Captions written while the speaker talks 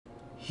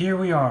Here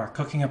we are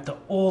cooking up the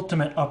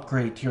ultimate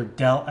upgrade to your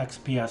Dell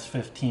XPS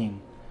 15.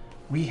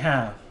 We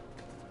have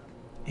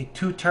a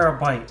 2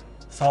 terabyte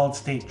solid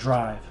state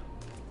drive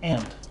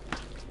and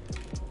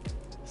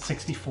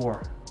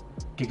 64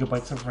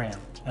 gigabytes of RAM.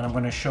 And I'm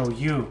going to show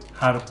you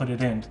how to put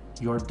it in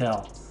your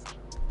Dell.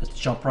 Let's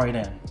jump right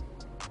in.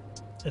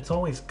 It's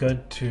always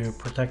good to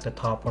protect the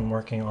top when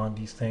working on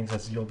these things,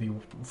 as you'll be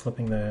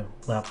flipping the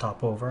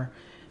laptop over.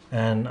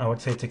 And I would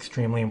say it's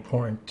extremely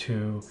important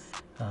to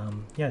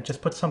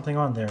just put something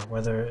on there,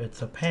 whether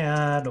it's a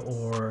pad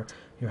or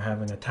you're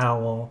having a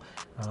towel.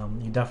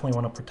 You definitely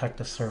want to protect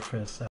the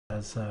surface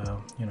as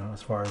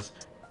as far as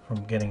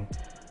from getting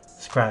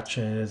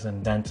scratches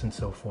and dents and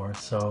so forth.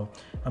 So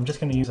I'm just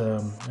going to use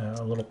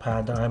a little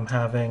pad that I'm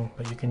having,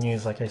 but you can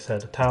use, like I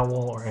said, a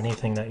towel or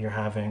anything that you're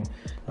having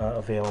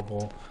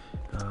available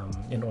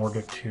in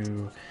order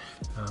to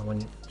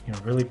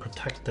really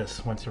protect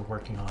this once you're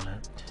working on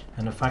it.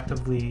 And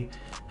effectively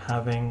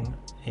having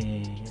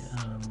a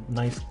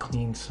nice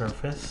clean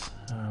surface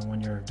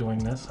when you're doing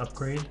this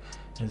upgrade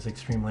is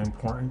extremely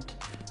important,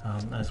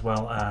 as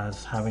well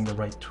as having the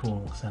right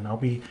tools. And I'll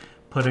be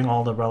putting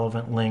all the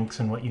relevant links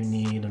and what you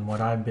need and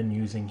what I've been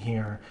using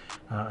here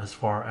as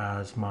far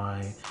as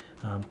my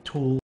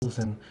tools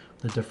and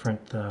the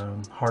different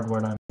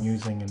hardware I'm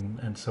using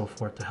and so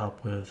forth to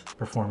help with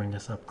performing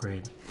this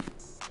upgrade.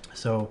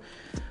 So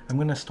I'm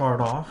going to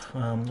start off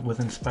with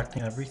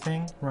inspecting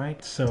everything,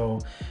 right? So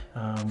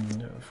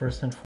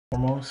first and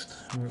foremost,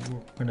 we're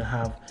going to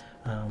have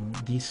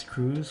these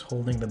screws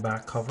holding the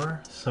back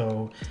cover.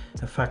 So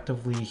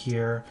effectively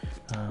here,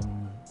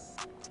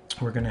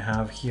 we're going to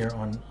have here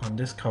on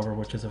this cover,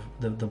 which is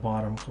the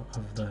bottom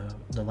of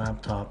the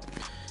laptop,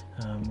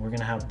 we're going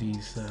to have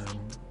these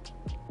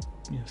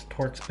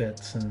Torx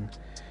bits, and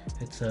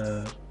it's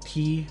a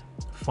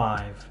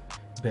T5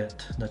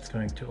 bit that's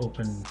going to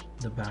open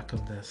the back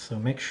of this. So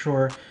make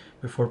sure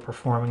before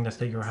performing this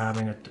that you're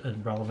having a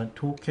relevant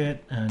toolkit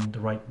and the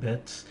right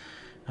bits.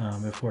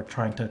 Before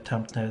trying to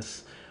attempt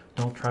this,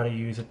 don't try to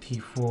use a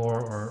T4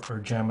 or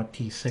jam a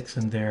T6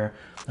 in there.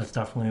 That's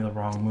definitely the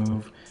wrong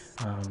move.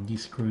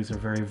 These screws are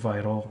very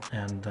vital,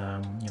 and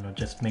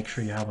just make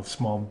sure you have a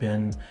small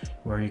bin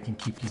where you can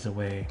keep these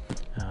away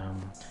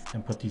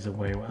and put these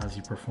away as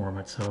you perform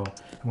it. So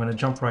I'm going to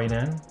jump right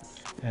in,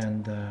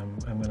 and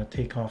I'm going to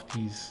take off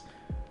these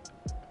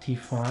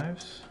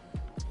T5s.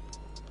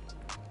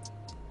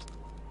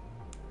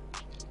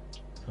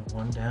 So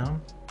one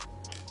down.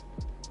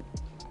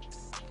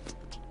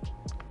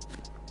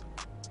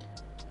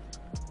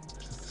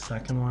 This is the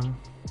second one.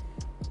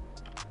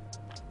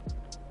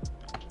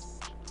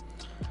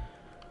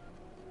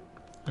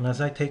 And as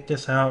I take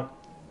this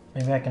out,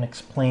 maybe I can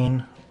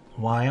explain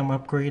why I'm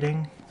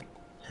upgrading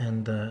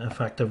and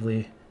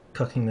effectively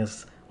cooking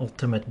this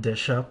ultimate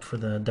dish up for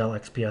the Dell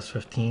XPS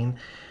 15.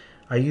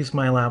 I use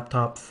my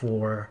laptop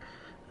for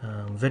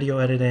video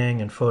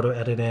editing and photo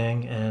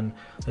editing, and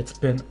it's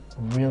been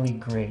really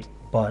great,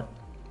 but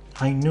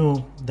I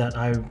knew that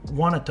I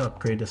wanted to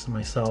upgrade this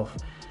myself.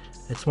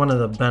 It's one of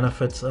the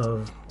benefits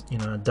of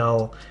a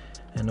Dell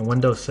and a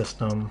Windows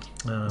system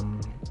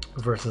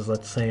versus,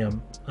 let's say,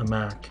 a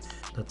Mac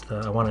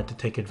that I wanted to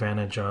take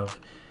advantage of.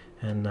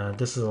 And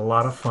this is a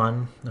lot of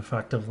fun,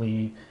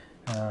 effectively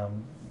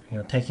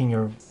taking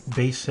your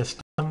base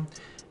system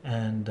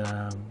and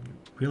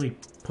really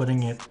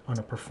putting it on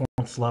a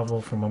performance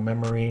level from a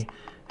memory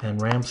and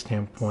RAM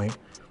standpoint,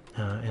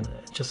 and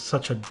just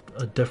such a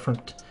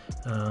different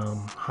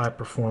high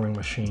performing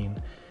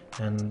machine.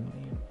 And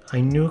I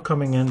knew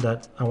coming in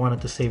that I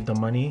wanted to save the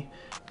money.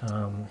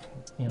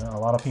 A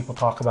lot of people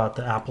talk about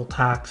the Apple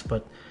tax,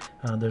 but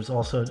there's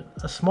also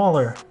a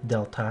smaller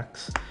Dell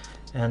tax,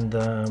 and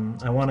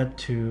I wanted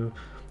to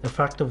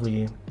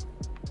effectively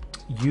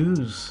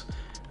use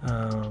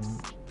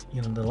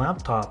the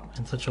laptop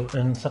in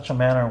such a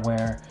manner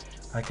where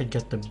I could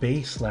get the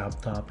base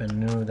laptop and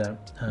knew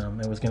that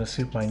it was going to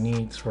suit my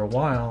needs for a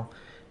while,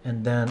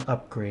 and then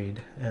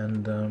upgrade.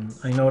 And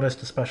I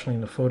noticed, especially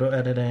in the photo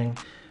editing,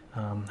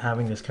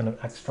 having this kind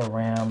of extra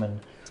RAM,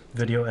 and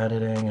video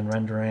editing and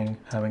rendering,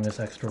 having this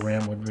extra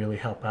RAM would really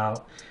help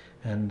out.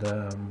 And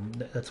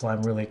that's why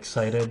I'm really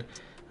excited.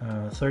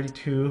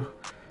 32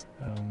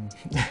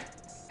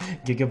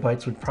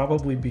 gigabytes would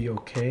probably be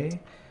okay,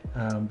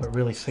 but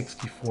really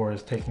 64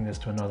 is taking this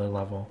to another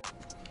level.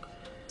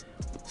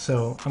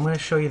 So I'm going to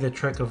show you the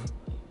trick of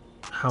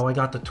how I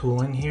got the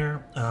tool in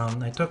here.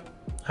 I took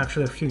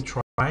actually a few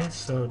tries,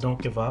 so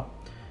don't give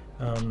up.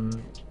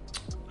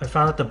 I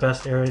found that the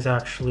best area is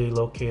actually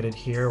located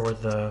here where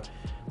the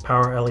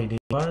power LED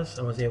was.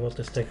 I was able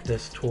to stick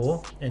this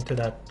tool into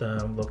that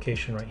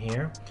location right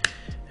here.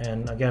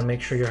 And again,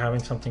 make sure you're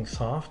having something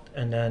soft,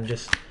 and then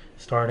just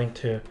starting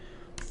to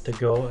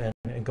go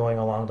and going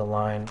along the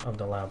line of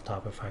the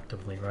laptop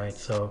effectively, right?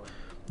 So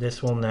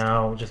this will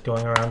now just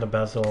going around the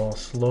bezel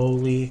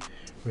slowly,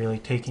 really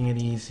taking it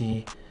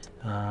easy,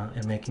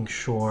 and making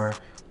sure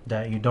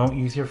that you don't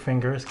use your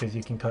fingers because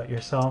you can cut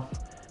yourself.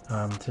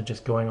 So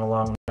just going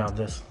along now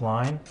this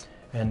line,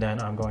 and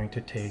then I'm going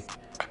to take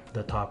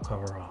the top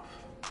cover off.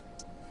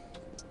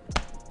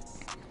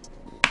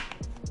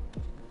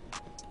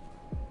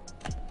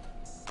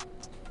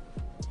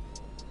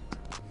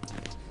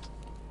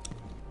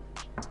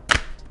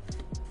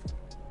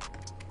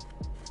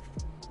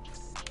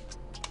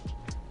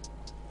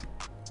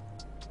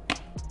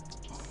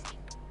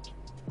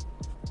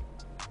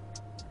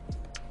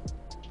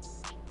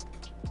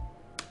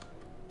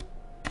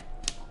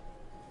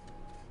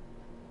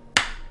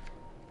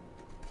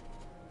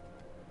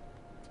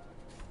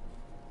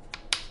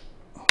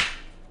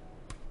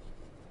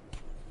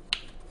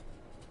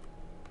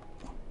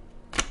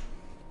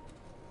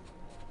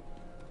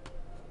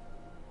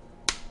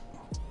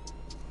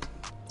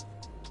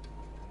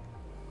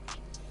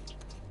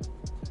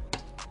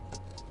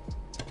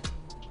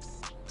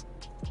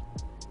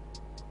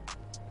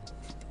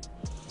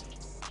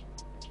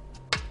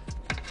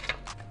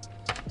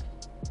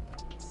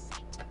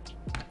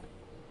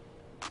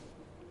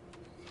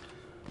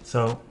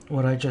 So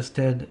what I just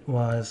did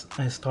was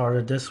I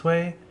started this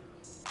way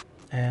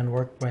and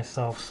worked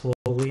myself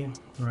slowly,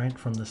 right,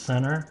 from the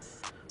center,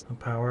 a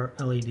power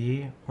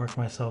LED, work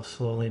myself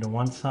slowly to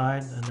one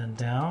side and then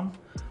down,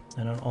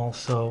 and then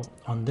also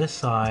on this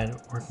side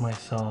work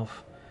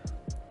myself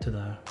to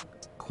the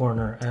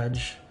corner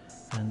edge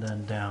and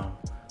then down.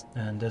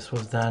 And this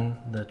was then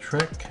the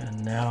trick,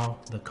 and now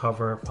the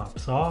cover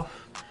pops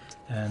off.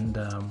 And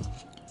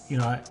you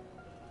know,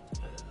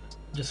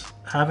 just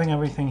having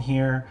everything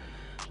here,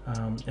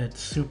 it's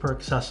super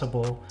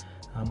accessible.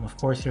 Of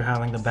course, you're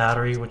having the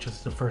battery, which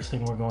is the first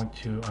thing we're going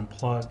to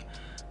unplug.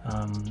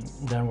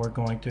 Then we're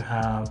going to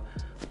have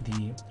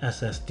the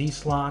SSD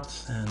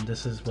slots, and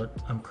this is what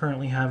I'm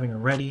currently having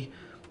already.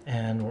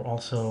 And we're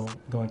also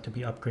going to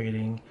be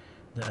upgrading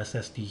the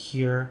SSD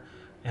here,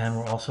 and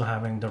we're also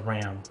having the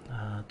RAM,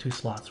 2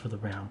 slots for the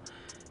RAM.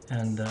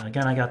 And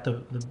again, I got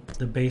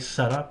the base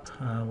setup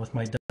with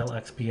my Dell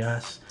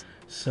XPS.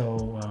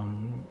 So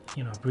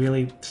you know,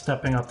 really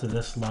stepping up to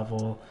this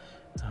level,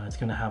 it's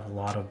going to have a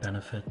lot of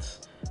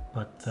benefits.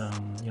 But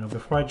you know,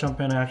 before I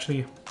jump in, I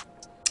actually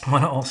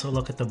want to also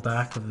look at the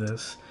back of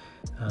this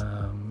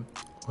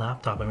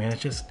laptop. I mean,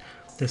 it's just,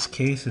 this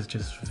case is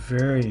just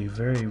very,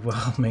 very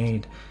well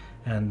made.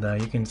 And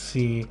you can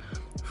see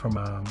from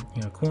a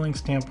you know, cooling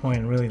standpoint,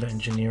 and really the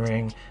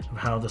engineering of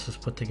how this is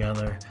put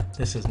together,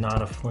 this is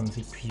not a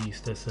flimsy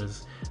piece. This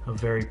is a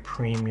very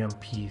premium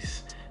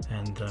piece,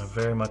 and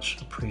very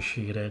much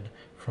appreciated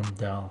from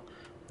Dell.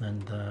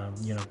 And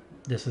you know,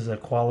 this is a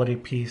quality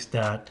piece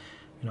that,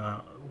 you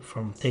know,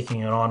 from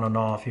taking it on and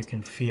off, you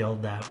can feel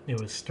that it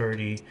was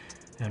sturdy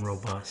and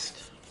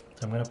robust.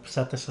 So I'm going to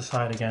set this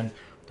aside again.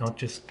 Don't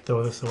just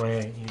throw this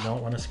away. You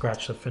don't want to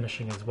scratch the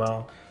finishing as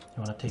well.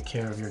 You want to take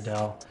care of your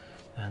Dell,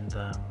 and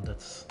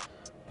that's,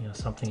 you know,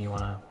 something you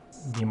want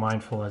to be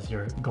mindful as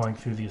you're going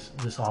through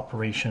this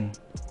operation.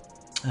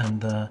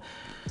 And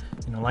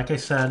you know, like I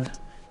said,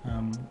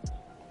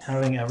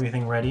 having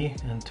everything ready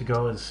and to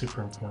go is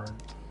super important.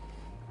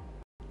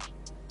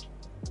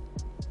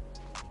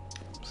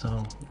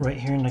 So right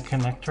here in the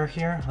connector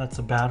here, that's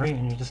a battery,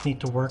 and you just need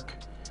to work,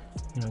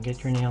 you know,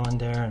 get your nail in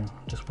there and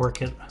just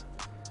work it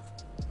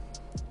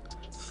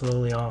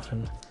slowly off,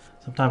 and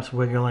sometimes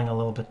wiggling a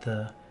little bit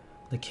the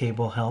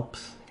cable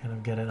helps kind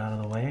of get it out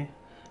of the way.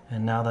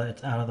 And now that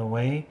it's out of the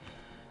way,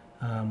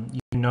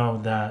 you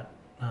know that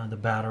the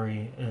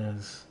battery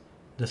is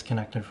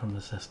disconnected from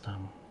the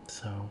system.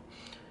 So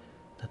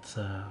that's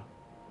you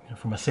know,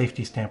 from a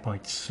safety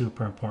standpoint,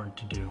 super important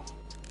to do.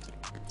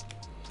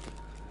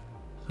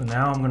 So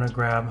now I'm going to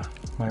grab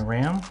my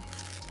RAM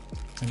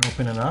and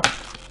open it up.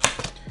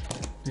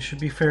 This should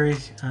be very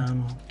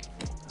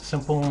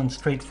simple and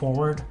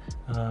straightforward.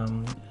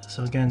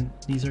 So again,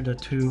 these are the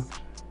 2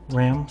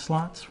 RAM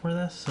slots for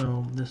this.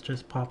 So this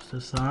just pops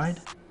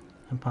aside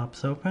and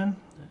pops open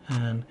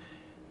and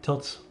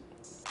tilts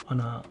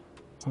on a,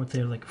 I would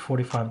say, like a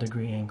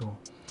 45-degree angle.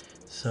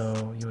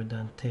 So you would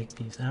then take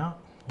these out,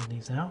 pull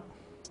these out,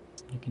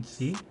 you can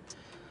see.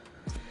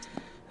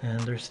 And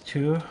there's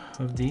 2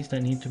 of these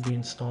that need to be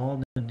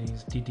installed in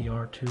these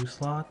DDR2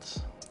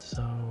 slots.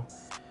 So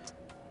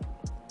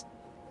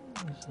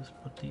let's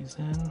just put these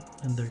in,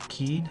 and they're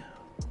keyed.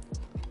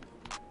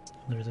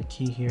 There's a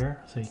key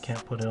here, so you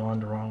can't put it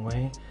on the wrong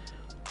way.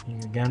 You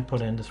again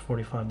put in this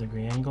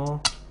 45-degree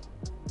angle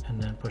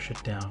and then push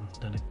it down,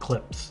 then it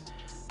clips.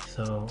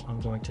 So I'm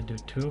going to do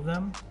 2 of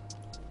them.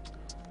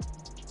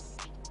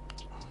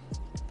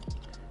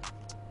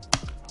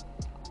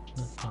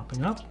 That's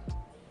popping up.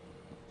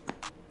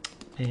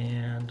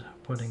 And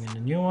putting in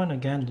a new one.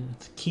 Again,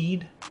 it's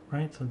keyed,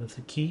 right? So that's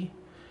a key,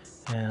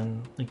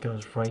 and it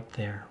goes right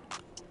there.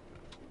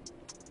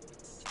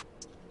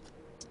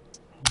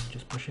 You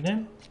just push it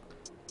in,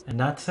 and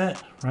that's it,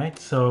 right?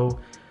 So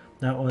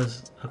that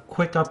was a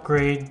quick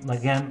upgrade.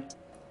 Again,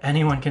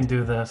 anyone can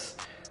do this.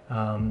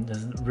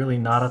 It's really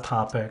not a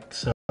topic.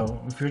 So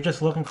if you're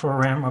just looking for a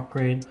RAM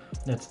upgrade,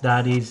 it's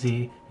that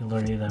easy. You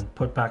literally then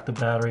put back the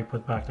battery,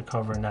 put back the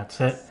cover, and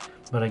that's it.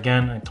 But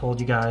again, I told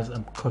you guys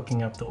I'm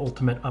cooking up the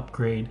ultimate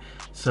upgrade,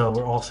 so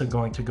we're also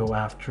going to go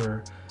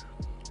after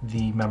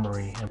the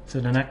memory. So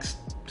the next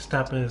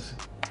step is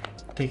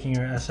taking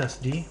your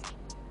SSD,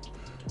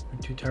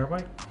 2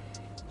 terabyte,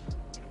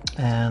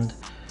 and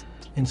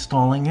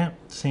installing it.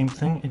 Same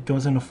thing, it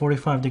goes in a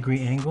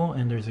 45-degree angle,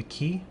 and there's a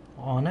key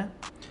on it.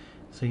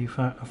 So you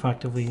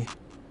effectively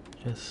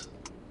just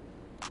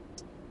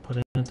put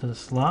it into the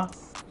slot,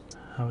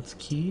 how it's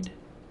keyed.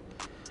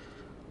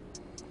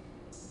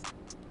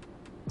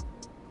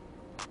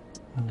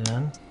 And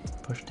then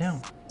push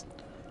down,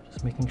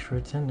 just making sure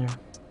it's in there.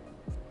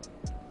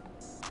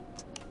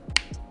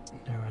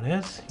 There it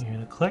is. You hear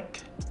the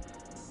click,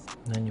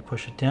 and then you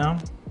push it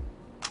down.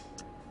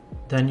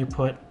 Then you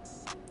put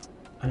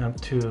an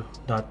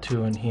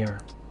M2.2 in here,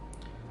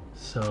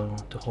 so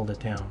to hold it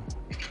down.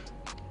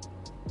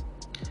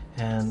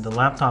 And the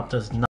laptop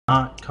does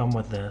not come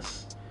with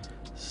this,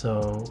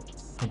 so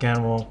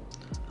again, we'll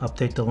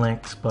update the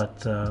links,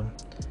 but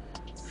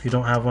if you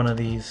don't have one of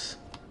these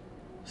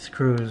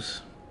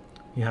screws,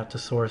 you have to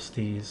source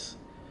these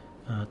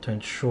to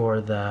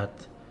ensure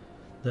that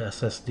the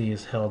SSD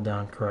is held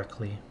down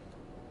correctly.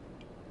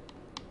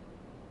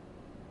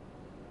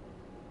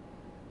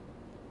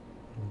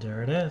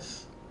 There it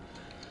is.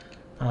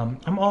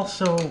 I'm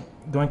also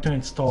going to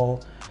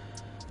install,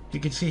 you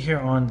can see here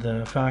on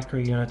the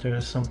factory unit there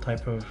is some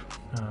type of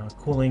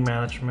cooling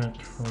management,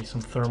 probably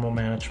some thermal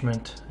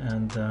management,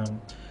 and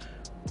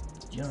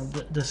you know,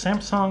 the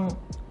Samsung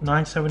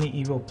 970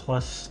 EVO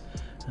Plus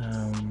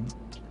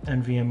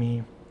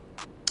NVMe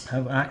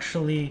have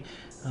actually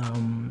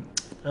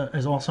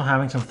is also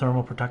having some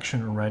thermal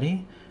protection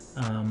already.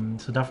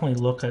 So definitely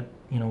look at,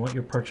 you know, what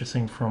you're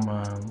purchasing from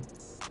a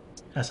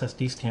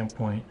SSD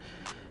standpoint.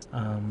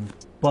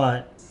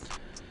 But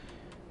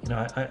you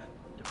know,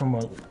 from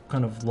a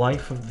kind of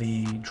life of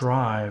the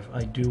drive,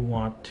 I do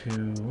want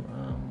to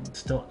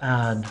still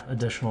add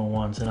additional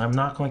ones, and I'm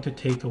not going to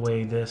take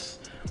away this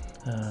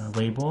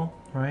label,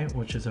 right,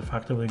 which is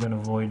effectively going to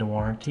void the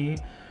warranty.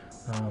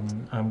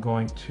 I'm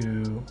going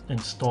to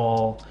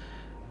install,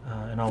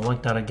 and I'll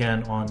link that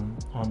again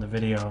on the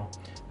video.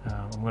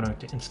 I'm going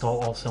to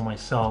install also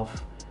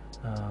myself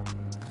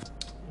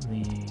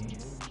the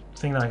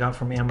thing that I got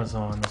from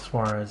Amazon as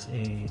far as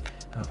a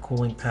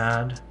cooling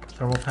pad,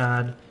 thermal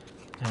pad,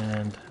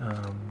 and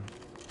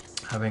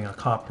having a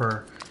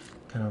copper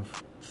kind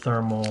of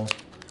thermal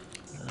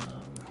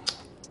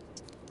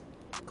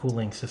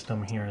cooling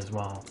system here as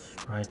well,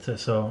 right?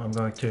 So I'm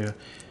going to,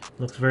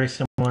 looks very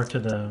similar to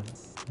the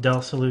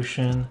Dell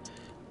solution,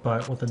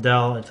 but with the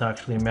Dell it's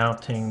actually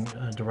mounting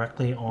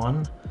directly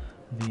on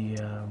the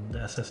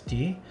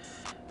SSD,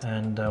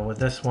 and with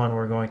this one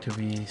we're going to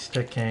be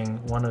sticking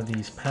one of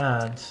these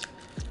pads,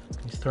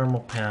 these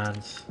thermal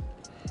pads,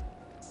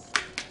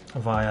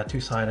 via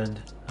two-sided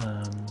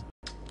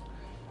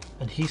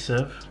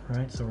adhesive,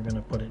 right? So we're going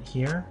to put it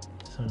here,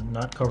 so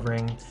not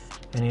covering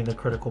any of the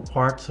critical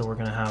parts, so we're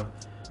going to have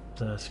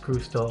the screw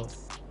still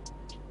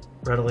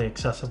readily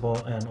accessible,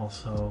 and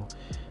also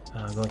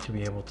going to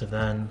be able to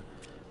then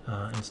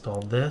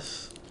install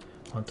this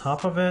on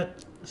top of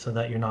it so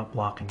that you're not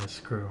blocking the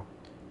screw.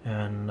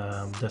 And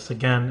this,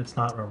 again, it's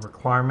not a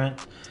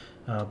requirement,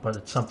 but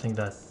it's something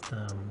that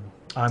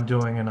I'm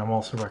doing and I'm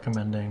also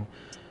recommending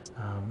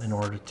in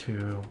order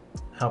to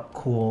help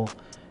cool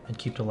and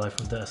keep the life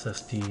of the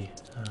SSD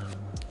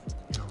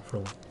you know,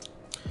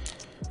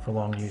 for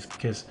long use,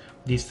 because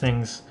these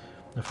things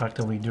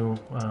effectively do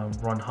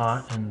run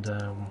hot, and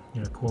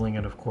you know, cooling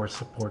it of course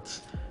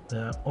supports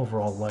the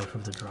overall life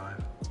of the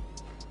drive.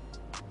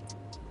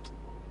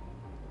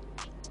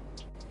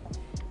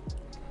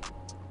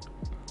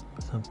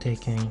 So I'm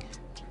taking,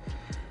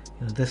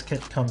 you know, this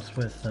kit comes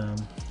with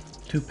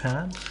 2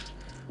 pads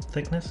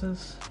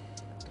thicknesses,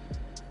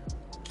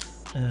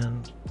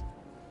 and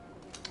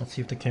let's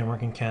see if the camera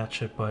can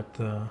catch it, but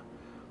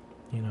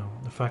you know,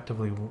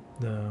 effectively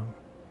the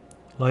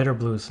lighter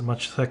blue is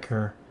much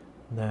thicker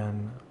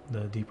than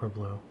the deeper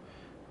blue,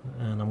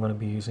 and I'm going to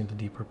be using the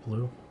deeper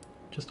blue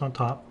just on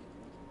top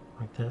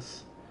like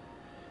this,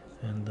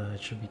 and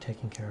it should be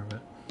taking care of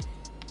it.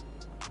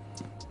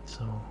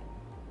 So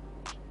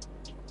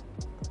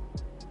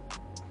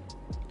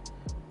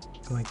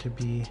going to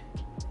be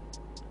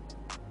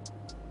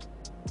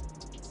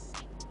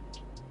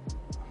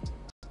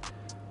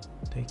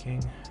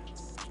taking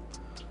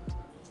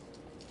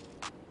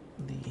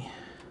the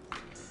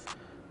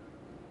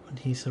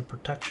adhesive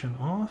protection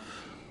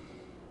off,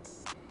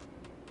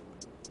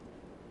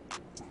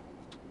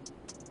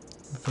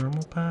 the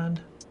thermal pad,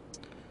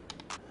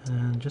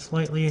 and just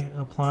lightly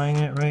applying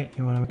it, right?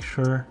 You want to make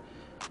sure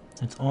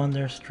it's on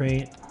there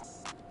straight.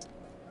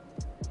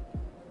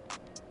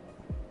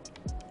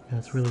 And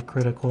it's really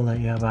critical that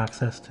you have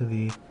access to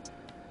the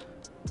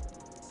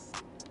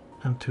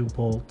M2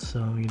 bolt,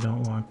 so you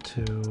don't want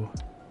to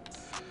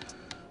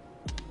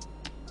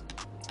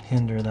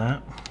hinder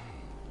that.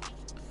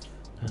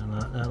 And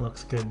that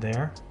looks good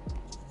there.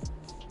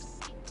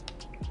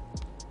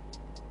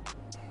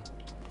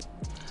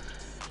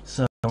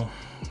 So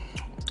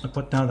I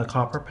put down the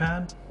copper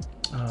pad.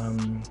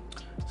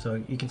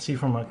 So you can see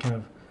from a kind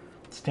of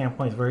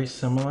standpoint, it's very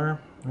similar,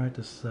 right?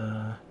 This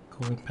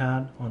cooling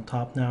pad on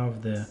top now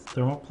of the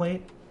thermal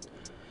plate,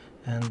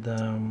 and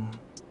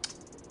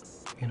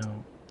you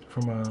know,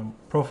 from a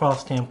profile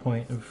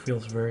standpoint, it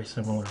feels very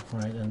similar,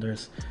 right? And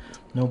there's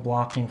no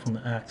blocking from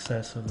the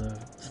access of the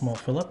small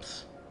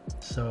Phillips,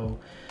 so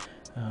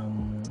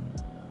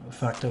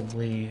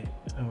effectively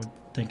I would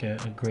think a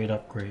great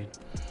upgrade,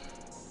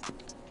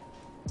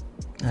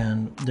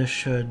 and this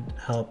should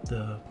help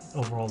the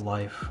overall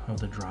life of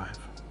the drive.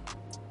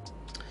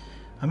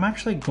 I'm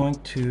actually going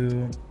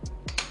to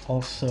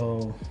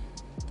also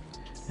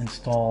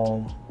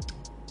install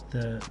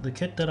the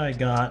kit that I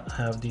got.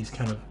 Have these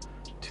kind of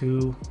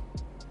two,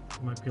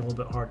 might be a little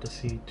bit hard to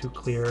see, two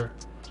clear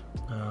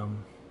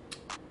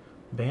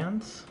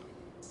bands.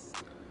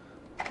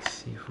 Let's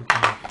see if we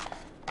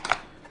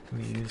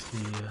can use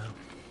the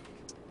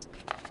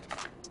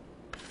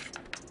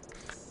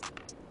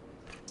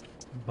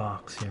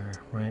box here,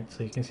 right?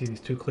 So you can see these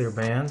two clear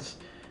bands.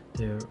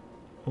 They're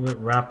a little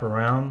bit wrap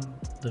around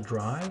the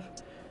drive,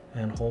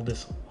 and hold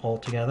this all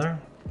together.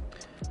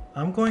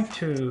 I'm going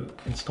to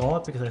install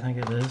it because I think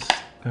it is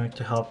going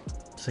to help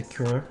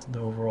secure the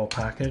overall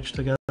package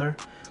together.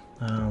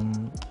 I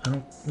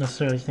don't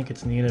necessarily think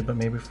it's needed, but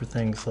maybe for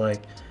things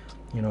like,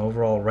 you know,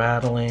 overall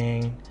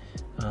rattling,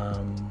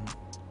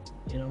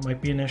 you know,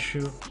 might be an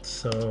issue.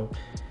 So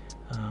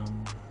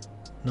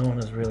no one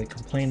has really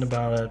complained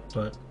about it,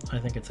 but I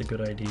think it's a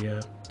good idea,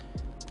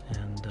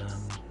 and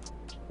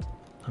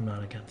I'm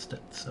not against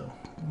it. So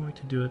I'm going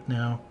to do it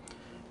now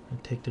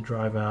and take the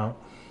drive out.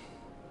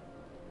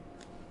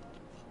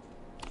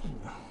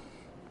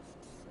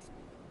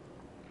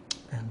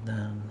 And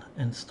then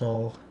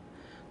install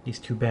these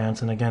two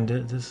bands. And again,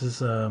 this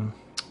is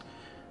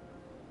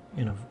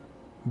you know,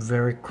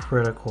 very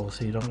critical,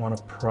 so you don't want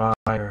to pry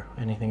or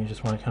anything. You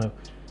just want to kind of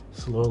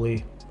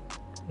slowly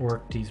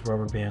work these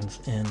rubber bands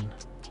in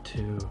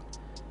to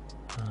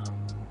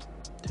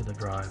the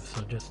drive.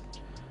 So just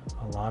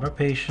a lot of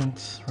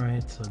patience,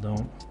 right? So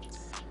don't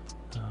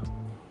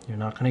you're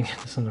not going to get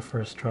this in the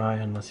first try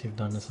unless you've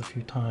done this a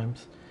few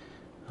times,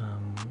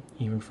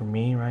 even for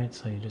me, right?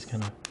 So you just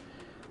kind of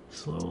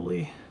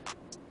slowly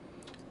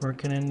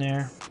work it in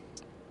there,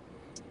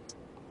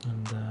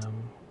 and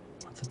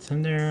once it's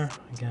in there,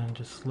 again,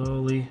 just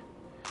slowly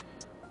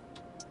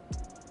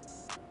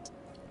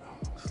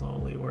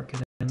work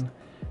it in.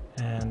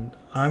 And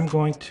I'm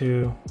going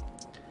to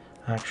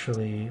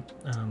actually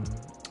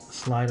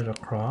slide it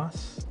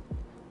across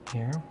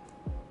here,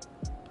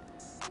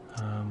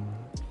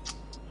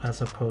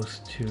 as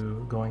opposed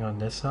to going on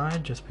this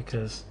side, just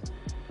because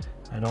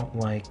I don't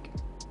like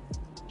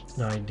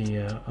the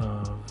idea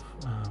of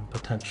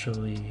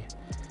potentially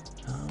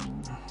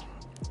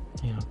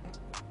you know,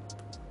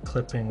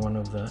 clipping one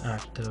of the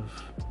active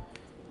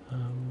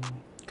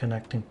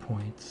connecting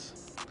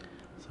points.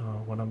 So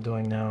what I'm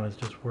doing now is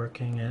just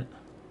working it.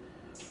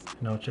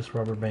 You know, it's just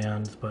rubber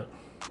bands, but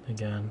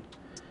again,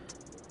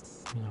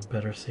 you know,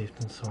 better safe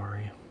than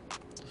sorry.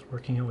 Just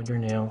working it with your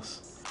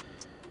nails.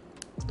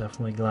 I'm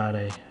definitely glad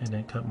I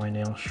didn't cut my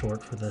nails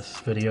short for this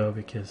video,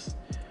 because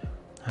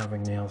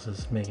having nails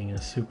is making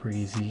it super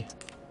easy.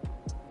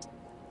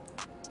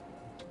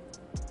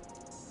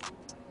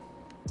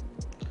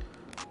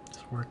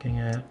 Just working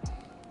it.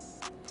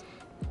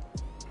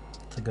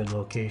 It's a good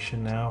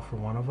location now for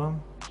one of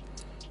them.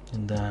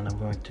 And then I'm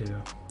going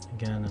to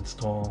again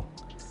install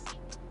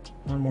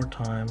one more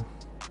time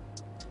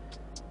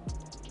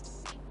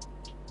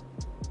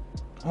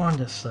on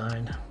this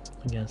side.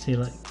 Again, see,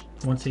 like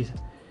once you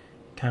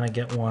kind of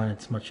get one,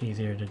 it's much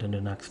easier to do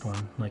the next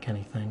one, like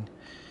anything.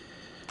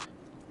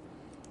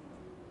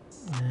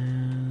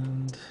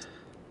 And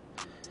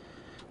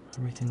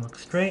everything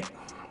looks straight.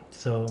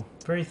 So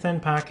very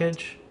thin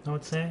package, I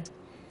would say.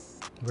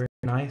 Very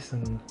nice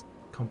and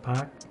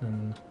compact,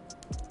 and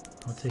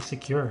I would say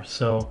secure.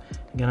 So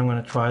again, I'm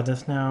going to try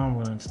this now. I'm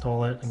going to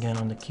install it again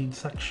on the keyed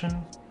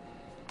section.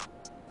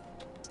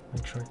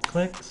 Make sure it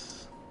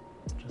clicks,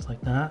 just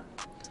like that.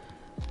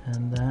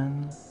 And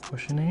then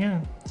pushing it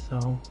in.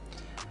 So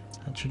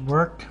that should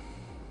work.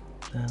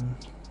 Then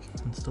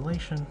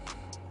installation.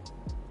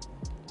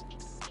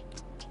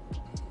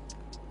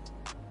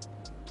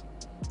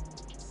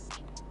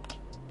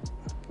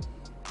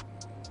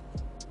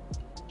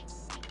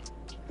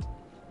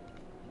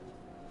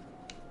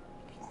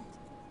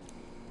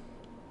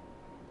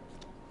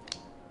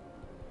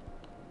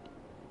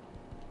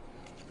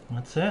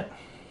 That's it.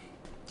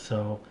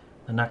 So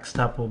the next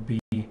step will be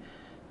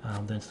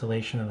the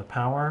installation of the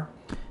power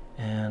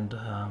and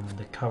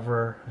the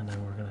cover, and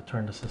then we're going to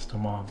turn the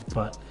system on.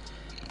 But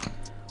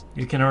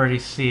you can already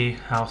see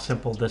how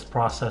simple this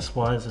process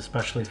was,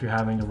 especially if you're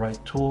having the right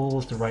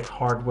tools, the right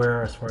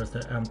hardware, as far as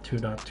the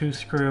M2.2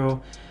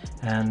 screw,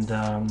 and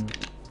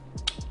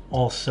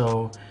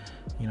also,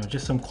 you know,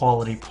 just some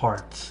quality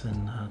parts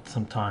and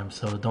some time.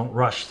 So don't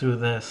rush through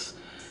this.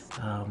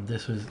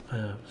 This was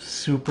a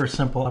super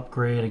simple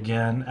upgrade.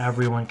 Again,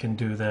 everyone can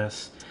do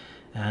this,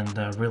 and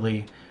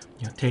really,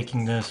 you know,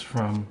 taking this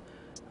from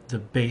the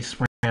base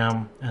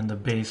RAM and the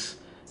base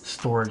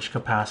storage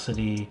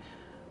capacity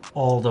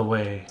all the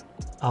way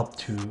up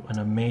to an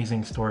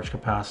amazing storage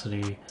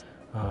capacity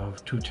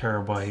of 2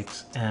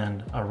 terabytes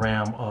and a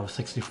RAM of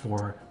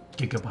 64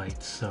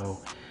 gigabytes. So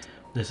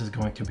this is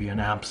going to be an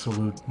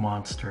absolute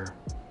monster.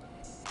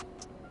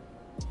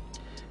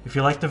 If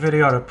you liked the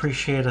video, I'd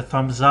appreciate a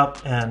thumbs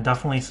up, and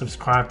definitely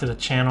subscribe to the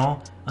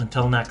channel.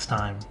 Until next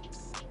time.